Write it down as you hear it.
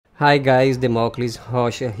Hi guys, Democles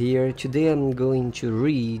Rocha here. Today I'm going to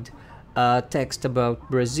read a text about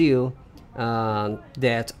Brazil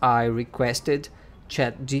that I requested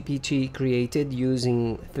ChatGPT created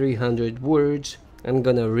using 300 words. I'm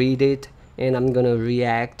gonna read it and I'm gonna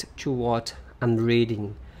react to what I'm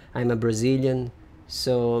reading. I'm a Brazilian,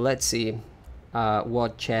 so let's see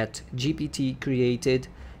what ChatGPT created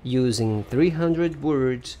using 300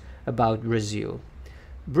 words about Brazil.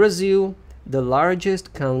 Brazil, the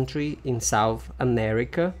largest country in South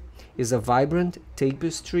America, is a vibrant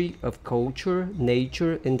tapestry of culture,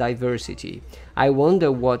 nature, and diversity. I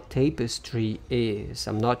wonder what tapestry is.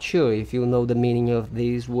 I'm not sure. If you know the meaning of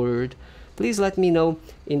this word, please let me know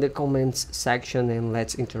in the comments section and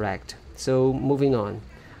let's interact. So, moving on.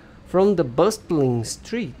 From the bustling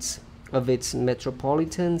streets of its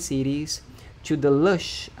metropolitan cities to the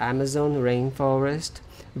lush Amazon rainforest,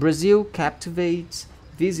 Brazil captivates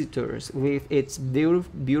visitors with its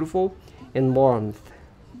beautiful and warmth.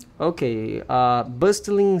 Okay,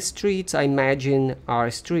 bustling streets, I imagine,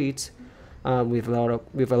 are streets with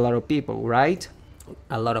a lot of people, right?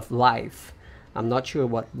 A lot of life. I'm not sure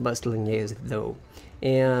what bustling is though.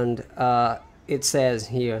 And it says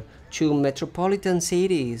here, to metropolitan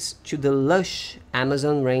cities, to the lush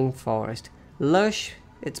Amazon rainforest. Lush,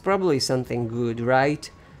 it's probably something good,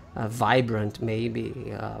 right? Vibrant,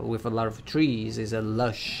 maybe, with a lot of trees, is a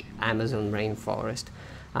lush Amazon rainforest.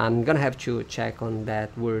 I'm gonna have to check on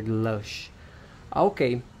that word lush.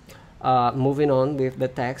 Okay, moving on with the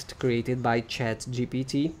text created by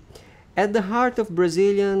ChatGPT. At the heart of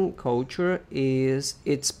Brazilian culture is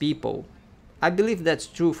its people. I believe that's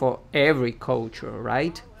true for every culture,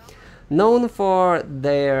 right? Known for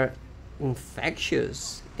their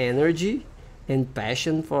infectious energy and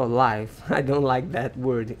passion for life. I don't like that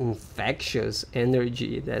word, infectious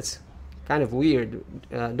energy. That's kind of weird.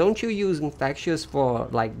 Don't you use infectious for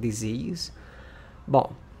like disease?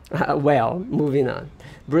 Bon, well, moving on.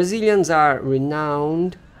 Brazilians are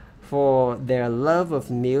renowned for their love of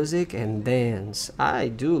music and dance. I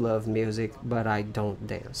do love music, but I don't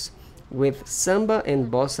dance. With samba and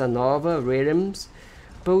bossa nova rhythms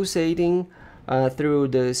pulsating through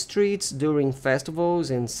the streets during festivals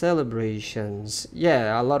and celebrations.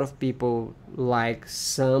 Yeah, a lot of people like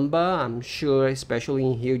samba, I'm sure, especially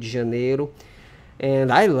in Rio de Janeiro. And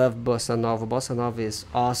I love bossa nova. Bossa nova is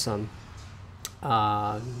awesome.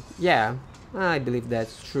 Yeah, I believe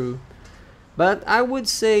that's true. But I would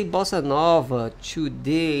say bossa nova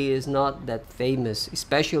today is not that famous,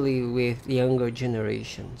 especially with younger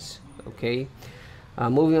generations. Okay,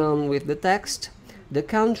 moving on with the text. The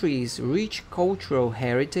country's rich cultural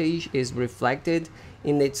heritage is reflected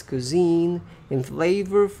in its cuisine and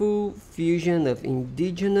flavorful fusion of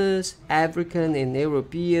indigenous, African, and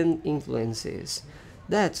European influences.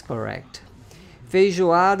 That's correct.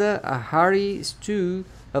 Feijoada, a hearty stew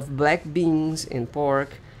of black beans and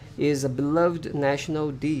pork, is a beloved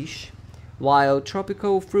national dish, while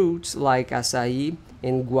tropical fruits like açaí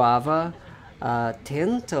and guava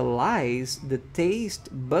tantalize the taste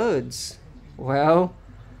buds. Well,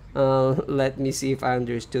 let me see if I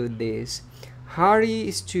understood this.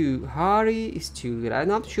 Hearty stew. I'm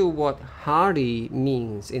not sure what hearty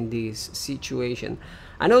means in this situation.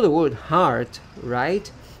 I know the word heart,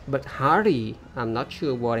 right? But hearty, I'm not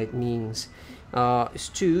sure what it means.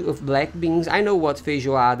 Stew of black beans. I know what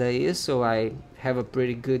feijoada is, so I have a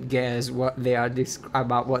pretty good guess what they are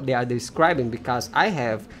about what they are describing, because I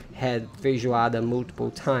have had feijoada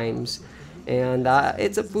multiple times. And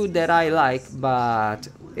it's a food that I like, but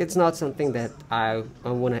it's not something that I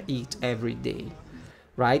want to eat every day,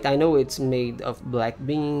 right? I know it's made of black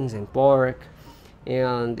beans and pork,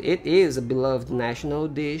 and it is a beloved national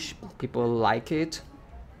dish. People like it.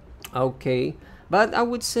 Okay, but I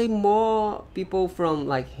would say more people from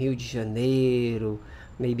like Rio de Janeiro,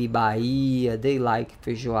 maybe Bahia, they like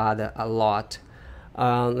feijoada a lot.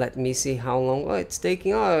 Let me see how long. Oh, it's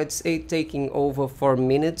taking. Oh, it's taking over 4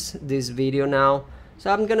 minutes. This video now. So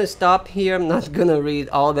I'm gonna stop here. I'm not gonna read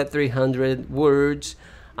all the 300 words.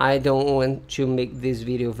 I don't want to make this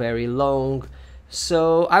video very long.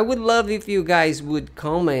 So I would love if you guys would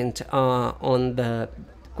comment on the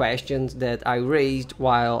questions that I raised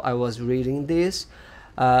while I was reading this.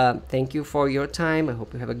 Thank you for your time. I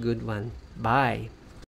hope you have a good one. Bye.